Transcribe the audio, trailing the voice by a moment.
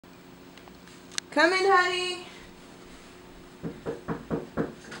Come in, honey.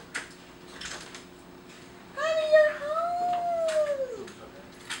 Honey, you're home.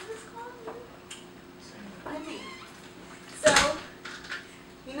 What's calling you? Honey. So,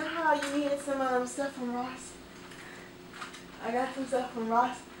 you know how you needed some stuff from Ross? I got some stuff from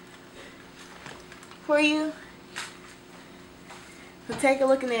Ross for you. So take a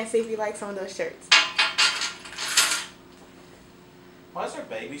look in there and see if you like some of those shirts. Why is there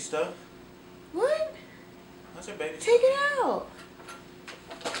baby stuff? What? What's there baby stuff? Take it out.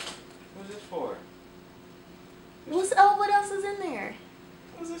 What's this for? What else is in there?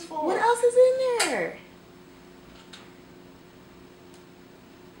 What's this for? What else is in there?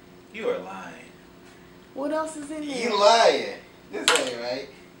 You are lying. What else is in there? You lying. This ain't right.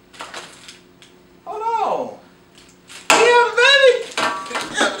 Hold on. You have a baby?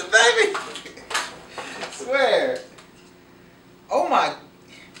 You have a baby? Swear. Oh my.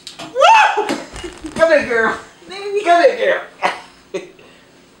 Woo! Come here, girl. Baby. Come here, girl.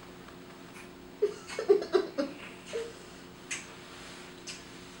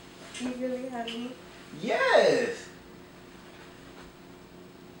 You really honey? Yes.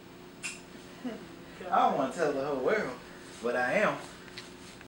 I don't want to tell the whole world, but I am.